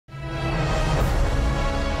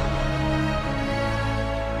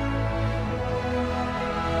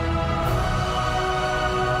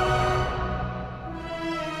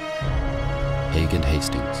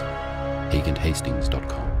Hastings.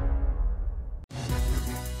 HagenHastings.com.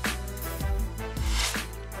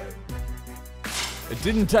 It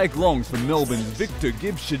didn't take long for Melbourne's Victor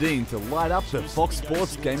Gibbs-Shadeen to light up the Fox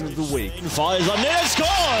Sports Game of the Week. Fires on net,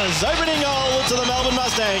 scores! Opening goal to the Melbourne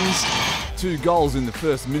Mustangs. 2 goals in the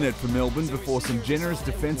first minute for Melbourne before some generous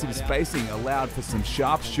defensive spacing allowed for some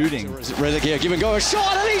sharp shooting. Rezek here, give and go, a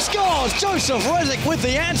shot, and he scores! Joseph Rezek with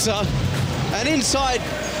the answer. And inside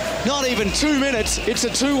not even 2 minutes, it's a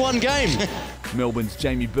 2-1 game. Melbourne's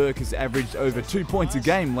Jamie Burke has averaged over 2 points a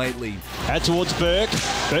game lately. Out towards Burke.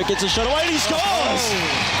 Burke gets a shot away and he scores!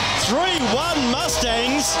 3-1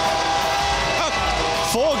 Mustangs.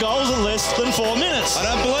 4 goals in less than 4 minutes. I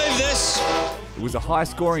don't believe this. It was a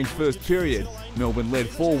high-scoring first period. Melbourne led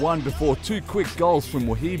 4-1 before 2 quick goals from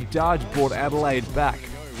Wahib Darj brought Adelaide back.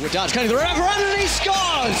 Darj cutting the run and he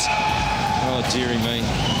scores! Oh, dearie me.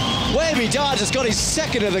 Wahib Darj has got his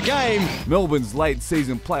second of the game. Melbourne's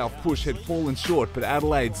late-season playoff push had fallen short, but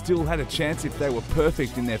Adelaide still had a chance if they were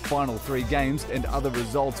perfect in their final 3 games and other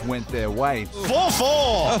results went their way.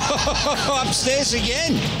 4-4! Upstairs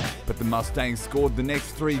again. But the Mustangs scored the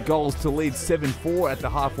next 3 goals to lead 7-4 at the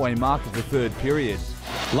halfway mark of the third period.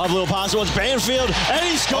 Love little pass towards Banfield, and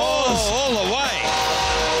he scores! Oh, all the way.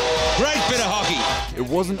 Great bit of hockey. It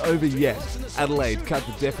wasn't over yet. Adelaide cut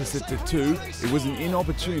the deficit to 2. It was an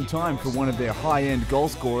inopportune time for one of their high-end goal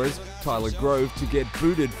scorers, Tyler Grove, to get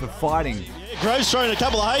booted for fighting. Yeah, Grove's throwing a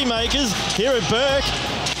couple of haymakers here at Burke.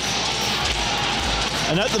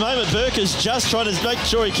 And at the moment, Burke is just trying to make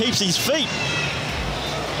sure he keeps his feet.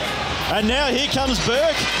 And now here comes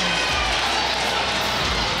Burke.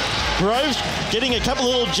 Grove getting a couple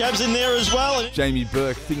of little jabs in there as well. Jamie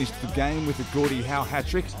Burke finished the game with a Gordie Howe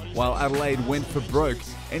hat-trick, while Adelaide went for broke.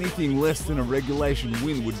 Anything less than a regulation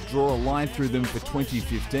win would draw a line through them for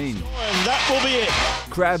 2015. And that will be it.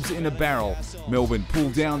 Crabs in a barrel. Melbourne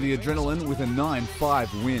pulled down the adrenaline with a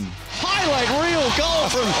 9-5 win. Highlight reel goal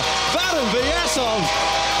from Vadim Vyasov.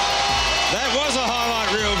 That was a highlight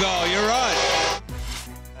reel goal, you're right.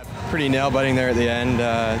 Pretty nail-biting there at the end.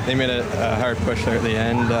 They made a hard push there at the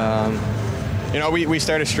end. You know, we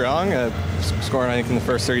started strong, scoring I think in the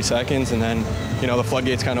first 30 seconds, and then, you know, the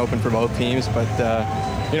floodgates kind of opened for both teams. But,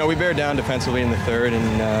 you know, we bared down defensively in the third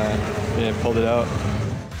and pulled it out.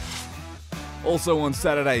 Also on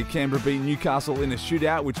Saturday, Canberra beat Newcastle in a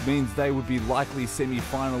shootout, which means they would be likely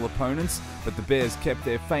semi-final opponents. But the Bears kept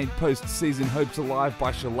their faint post-season hopes alive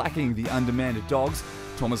by shellacking the undermanned Dogs.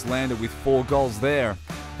 Thomas Lander with 4 goals there.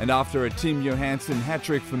 And after a Tim Johansson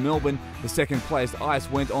hat-trick for Melbourne, the second-placed Ice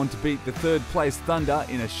went on to beat the third-placed Thunder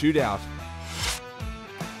in a shootout.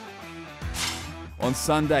 On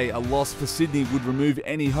Sunday, a loss for Sydney would remove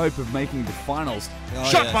any hope of making the finals.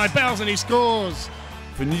 Shot by Bells and he scores.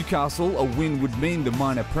 For Newcastle, a win would mean the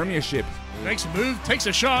minor premiership. Makes a move, takes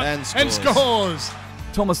a shot, And and scores.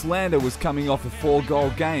 Thomas Lander was coming off a 4-goal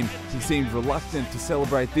game. He seemed reluctant to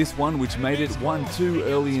celebrate this one, which made it 1-2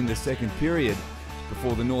 early in the second period.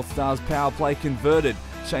 Before the North Stars power play converted,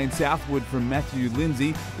 Shane Southwood from Matthew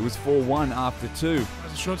Lindsay, it was 4-1 after 2.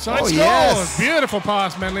 That's a short side, scores. Yes. Beautiful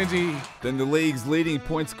pass, man, Lindsay. Then the league's leading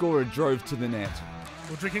point scorer drove to the net.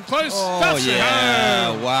 We're drinking close. Oh, That's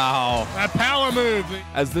yeah, it. wow. A power move.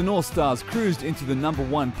 As the North Stars cruised into the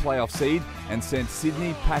 #1 playoff seed and sent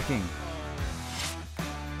Sydney packing.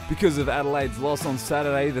 Because of Adelaide's loss on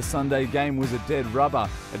Saturday, the Sunday game was a dead rubber.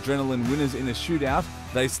 Adrenaline winners in a shootout,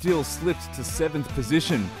 they still slipped to 7th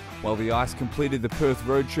position. While the Ice completed the Perth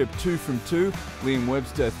road trip 2 from 2, Liam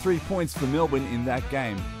Webster 3 points for Melbourne in that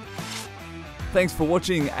game. Thanks for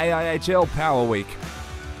watching AIHL Power Week.